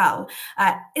questions as well.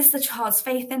 Is the child's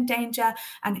faith in danger?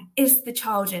 And is the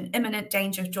child in imminent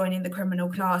danger of joining the criminal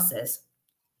classes?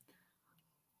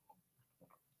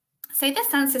 So this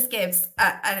census gives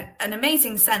an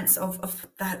amazing sense of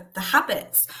the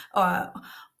habits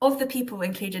of the people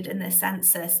included in this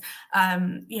census.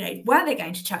 Were they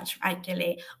going to church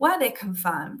regularly? Were they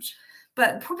confirmed?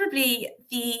 But probably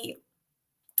the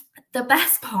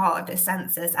best part of this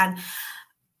census, and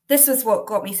this was what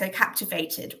got me so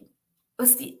captivated,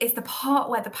 is the part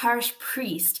where the parish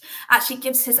priest actually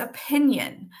gives his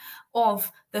opinion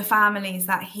of the families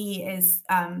that he is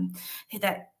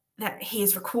that he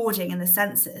is recording in the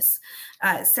census.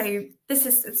 So this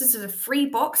is a free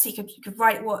box. He could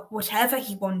write whatever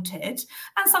he wanted,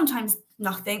 and sometimes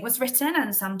nothing was written,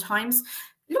 and sometimes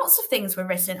lots of things were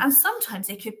written, and sometimes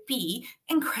they could be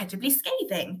incredibly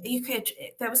scathing.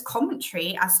 There was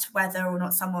commentary as to whether or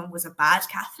not someone was a bad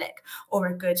Catholic or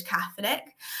a good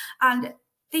Catholic. And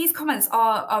these comments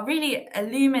are really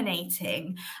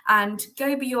illuminating and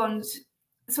go beyond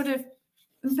sort of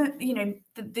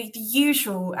the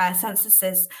usual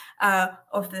censuses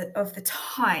of the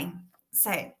time.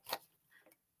 So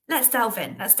let's delve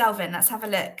in. Let's have a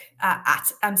look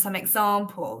at some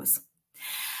examples.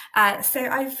 So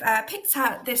I've picked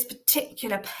out this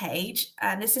particular page,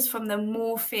 and this is from the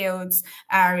Moorfields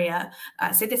area.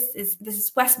 So this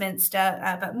is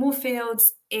Westminster, but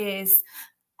Moorfields is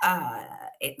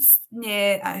it's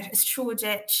near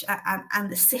Shoreditch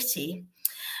and the city.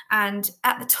 And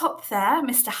at the top there,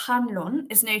 Mr. Hanlon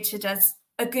is noted as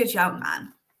a good young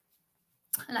man.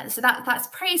 So that's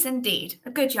praise indeed,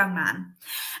 a good young man.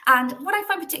 And what I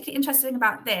find particularly interesting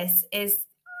about this is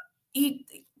to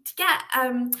get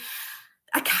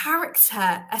a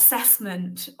character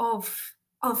assessment of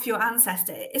your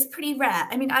ancestor is pretty rare.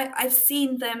 I mean, I've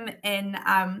seen them in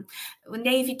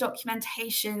Navy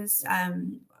documentations.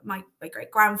 My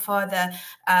great-grandfather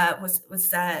was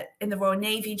in the Royal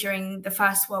Navy during the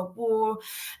First World War.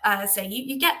 So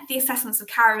you get the assessments of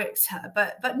character,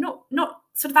 but not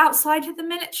sort of outside of the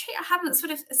military. I haven't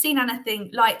sort of seen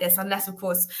anything like this, unless, of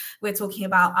course, we're talking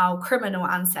about our criminal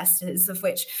ancestors, of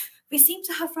which we seem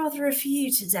to have rather a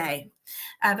few today.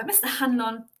 But Mr.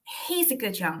 Hanlon, he's a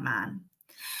good young man.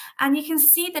 And you can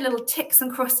see the little ticks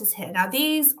and crosses here. Now,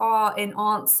 these are in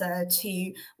answer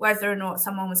to whether or not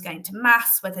someone was going to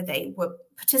Mass, whether they were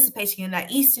participating in their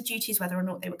Easter duties, whether or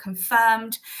not they were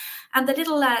confirmed. And the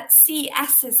little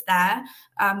CSs there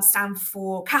stand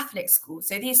for Catholic school.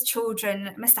 So these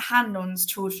children, Mr. Hanlon's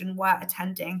children, were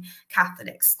attending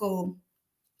Catholic school.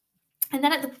 And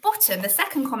then at the bottom, the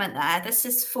second comment there, this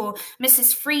is for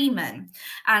Mrs. Freeman.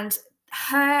 And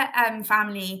her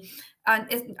family are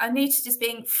noted as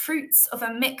being fruits of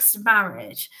a mixed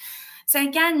marriage. So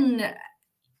again,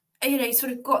 you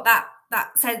sort of got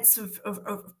sense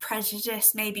of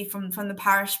prejudice, maybe from the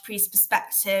parish priest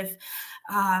perspective.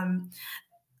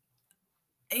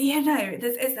 You know,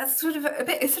 that's sort of a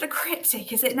bit, it's sort of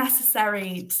cryptic. Is it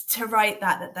necessary to write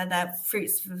that they're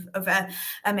fruits of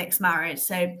a mixed marriage?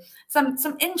 So some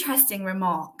interesting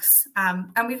remarks,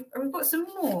 and we've got some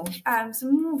more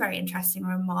very interesting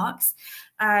remarks.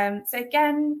 So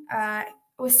again,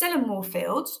 we're still in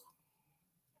Moorfield.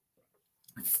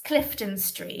 It's Clifton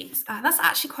Street. That's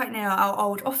actually quite near our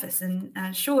old office in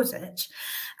Shoreditch.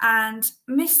 And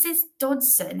Mrs.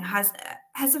 Dodson has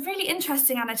a really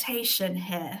interesting annotation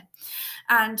here.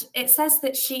 And it says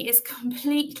that she is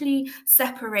completely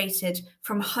separated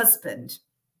from husband.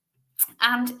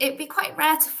 And it'd be quite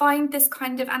rare to find this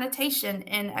kind of annotation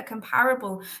in a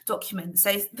comparable document.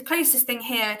 So the closest thing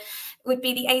here would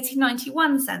be the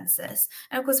 1891 census.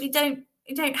 And of course, we don't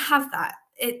have that.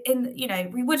 You know,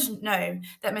 we wouldn't know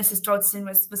that Mrs. Dodson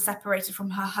was separated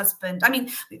from her husband. I mean,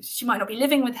 she might not be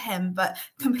living with him, but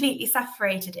completely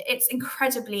separated. It's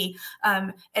incredibly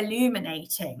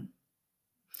illuminating.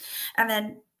 And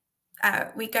then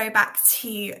we go back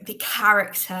to the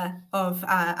character of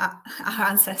our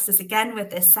ancestors again with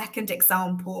this second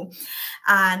example,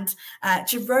 and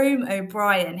Jerome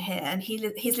O'Brien here, and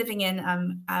he's living in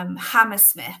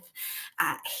Hammersmith.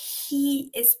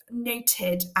 He is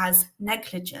noted as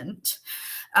negligent.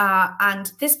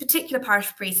 And this particular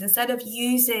parish priest, instead of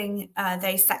using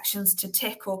those sections to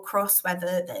tick or cross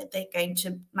whether they're going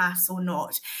to Mass or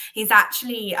not, he's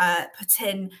actually put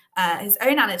in his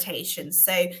own annotations.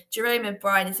 So Jerome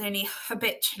O'Brien is only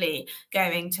habitually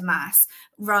going to Mass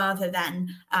rather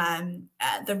than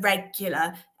the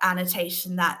regular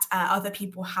annotation that other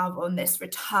people have on this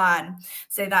return.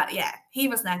 So that, yeah, he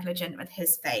was negligent with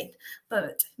his faith.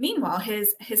 But meanwhile,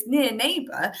 his near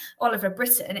neighbour, Oliver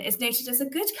Britton, is noted as a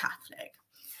good Catholic.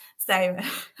 So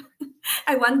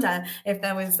I wonder if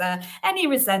there was any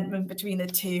resentment between the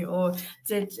two, or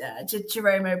did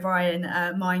Jerome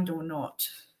O'Brien mind or not?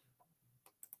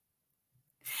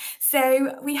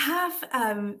 So we have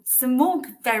some more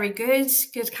very good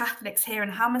Catholics here in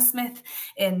Hammersmith,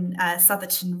 in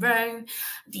Southerton Row.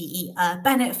 The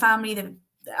Bennett family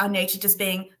are noted as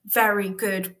being very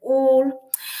good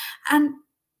all. And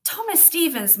Thomas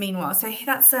Stevens, meanwhile, so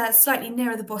that's slightly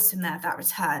nearer the bottom there of that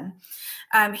return,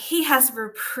 he has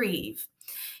reprieve.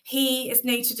 He is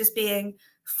noted as being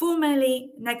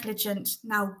formerly negligent,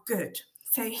 now good.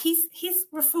 So he's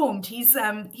reformed. He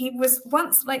was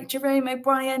once like Jerome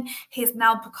O'Brien. He's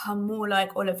now become more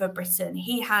like Oliver Britton.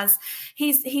 He's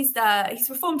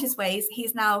reformed his ways.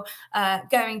 He's now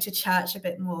going to church a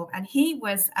bit more, and he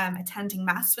was attending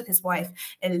Mass with his wife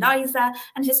Eliza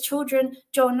and his children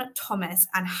John, Thomas,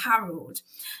 and Harold.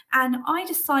 And I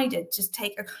decided to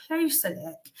take a closer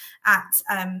look at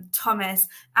Thomas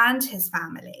and his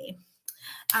family.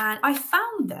 And I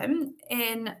found them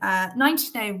in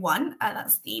 1901,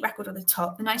 that's the record on the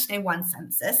top, the 1901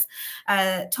 census.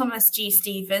 Thomas G.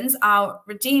 Stevens, our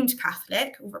redeemed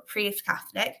Catholic, or reprieved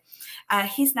Catholic,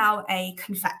 he's now a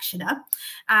confectioner,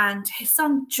 and his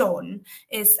son John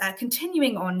is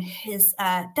continuing on his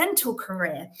dental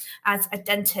career as a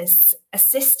dentist's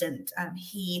assistant.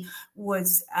 He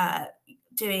was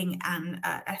doing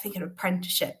I think an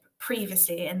apprenticeship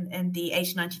previously in the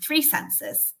 1893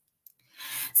 census.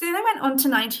 So they went on to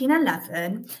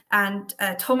 1911, and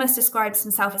Thomas describes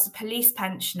himself as a police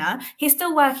pensioner. He's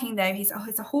still working though, he's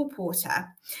a hall porter.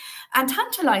 And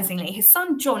tantalisingly, his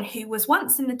son John, who was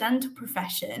once in the dental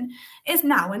profession, is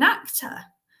now an actor.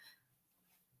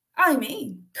 I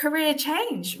mean, career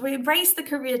change. We embrace the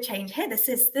career change here. This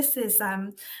is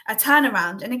a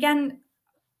turnaround. And again,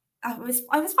 I was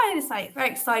finding this like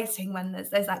very exciting when there's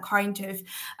that kind of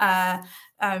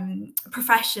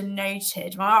profession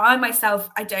noted. Well, I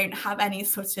myself, I don't have any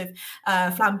sort of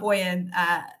flamboyant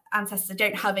ancestors. I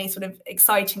don't have any sort of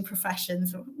exciting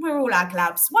professions. We're all ag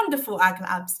labs, wonderful ag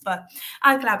labs, but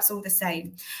ag labs all the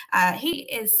same. He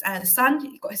is the son.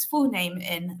 He got his full name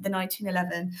in the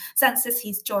 1911 census.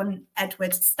 He's John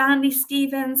Edward Stanley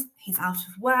Stevens. He's out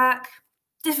of work.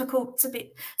 Difficult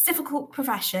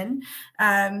profession.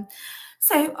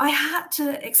 So I had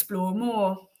to explore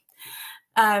more.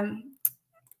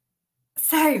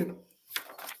 So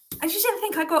I just didn't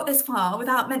think I got this far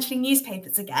without mentioning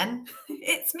newspapers again.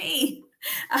 It's me.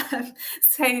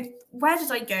 So where did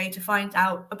I go to find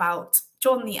out about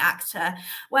John the actor?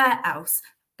 Where else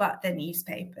but the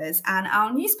newspapers? And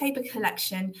our newspaper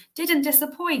collection didn't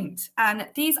disappoint. And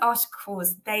these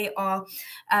articles, they are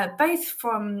both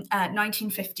from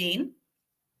 1915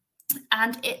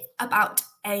 and it's about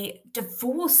a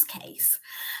divorce case.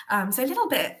 So a little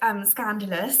bit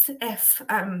scandalous if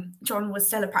John was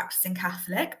still a practicing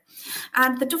Catholic.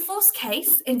 And the divorce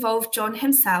case involved John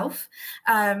himself,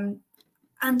 and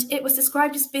it was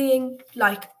described as being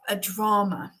like a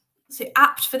drama. So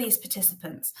apt for these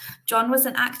participants. John was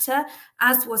an actor,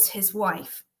 as was his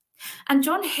wife. And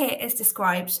John here is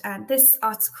described, and this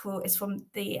article is from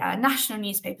the national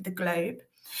newspaper, The Globe.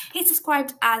 He's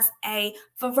described as a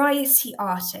variety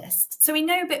artist. So we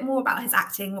know a bit more about his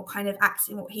acting, what kind of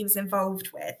acting, what he was involved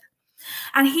with.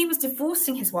 And he was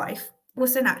divorcing his wife,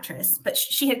 also an actress, but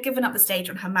she had given up the stage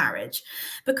on her marriage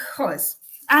because,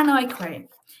 and I quote,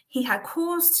 he had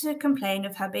cause to complain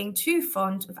of her being too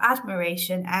fond of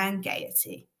admiration and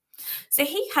gaiety. So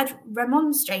he had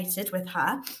remonstrated with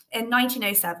her in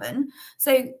 1907,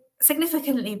 so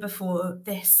significantly before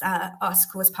this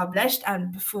article was published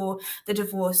and before the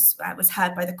divorce was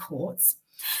heard by the courts.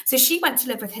 So she went to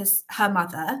live with her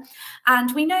mother,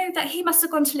 and we know that he must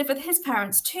have gone to live with his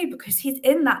parents too, because he's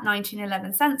in that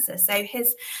 1911 census. So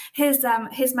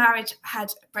his marriage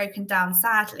had broken down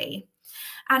sadly,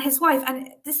 and his wife. And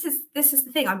this is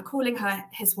the thing. I'm calling her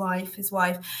his wife.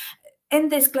 In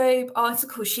this Globe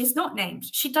article, she's not named.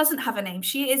 She doesn't have a name.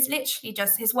 She is literally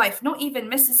just his wife, not even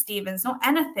Mrs. Stevens, not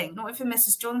anything, not even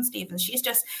Mrs. John Stevens. She's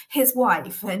just his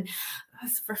wife, and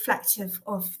it's reflective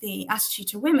of the attitude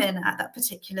to women at that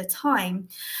particular time.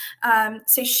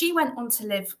 So she went on to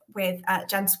live with a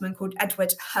gentleman called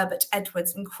Edward Herbert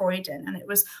Edwards in Croydon, and it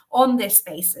was on this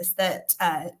basis that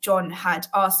John had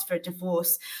asked for a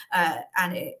divorce,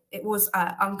 and it was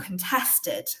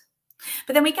uncontested.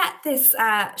 But then we get this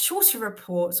shorter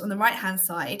report on the right-hand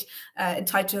side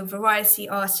entitled Variety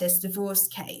Artist Divorce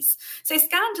Case. So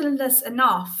scandalous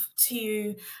enough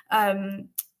to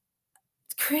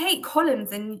create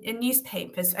columns in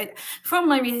newspapers. From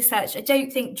my research, I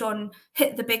don't think John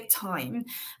hit the big time,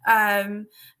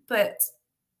 but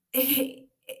his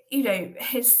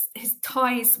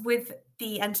ties with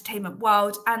the entertainment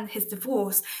world and his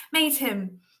divorce made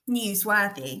him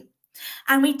newsworthy.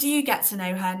 And we do get to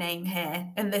know her name here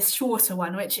in this shorter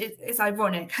one, which is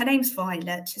ironic. Her name's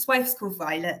Violet. His wife's called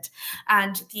Violet.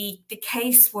 And the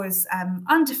case was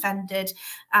undefended,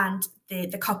 and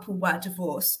the couple were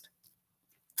divorced.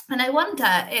 And I wonder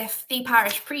if the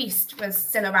parish priest was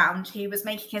still around who was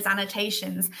making his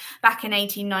annotations back in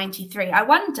 1893. I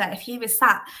wonder if he was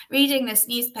sat reading this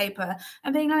newspaper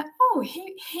and being like, oh,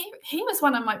 he was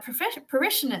one of my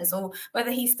parishioners, or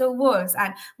whether he still was,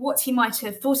 and what he might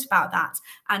have thought about that,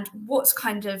 and what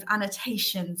kind of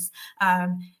annotations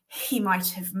he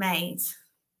might have made.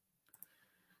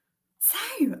 So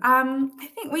I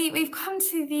think we've come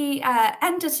to the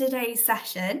end of today's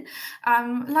session.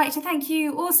 I'd like to thank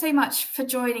you all so much for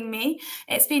joining me.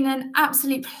 It's been an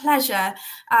absolute pleasure,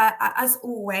 as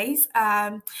always.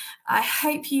 I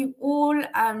hope you all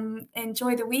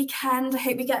enjoy the weekend. I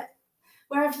hope you get,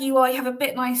 wherever you are, you have a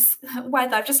bit nice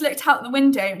weather. I've just looked out the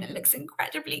window and it looks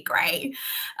incredibly grey.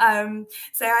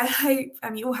 So I hope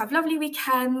you all have lovely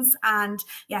weekends. And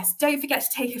yes, don't forget to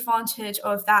take advantage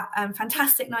of that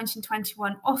fantastic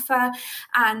 1921 offer.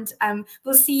 And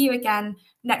we'll see you again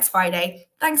next Friday.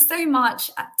 Thanks so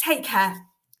much. Take care.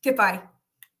 Goodbye.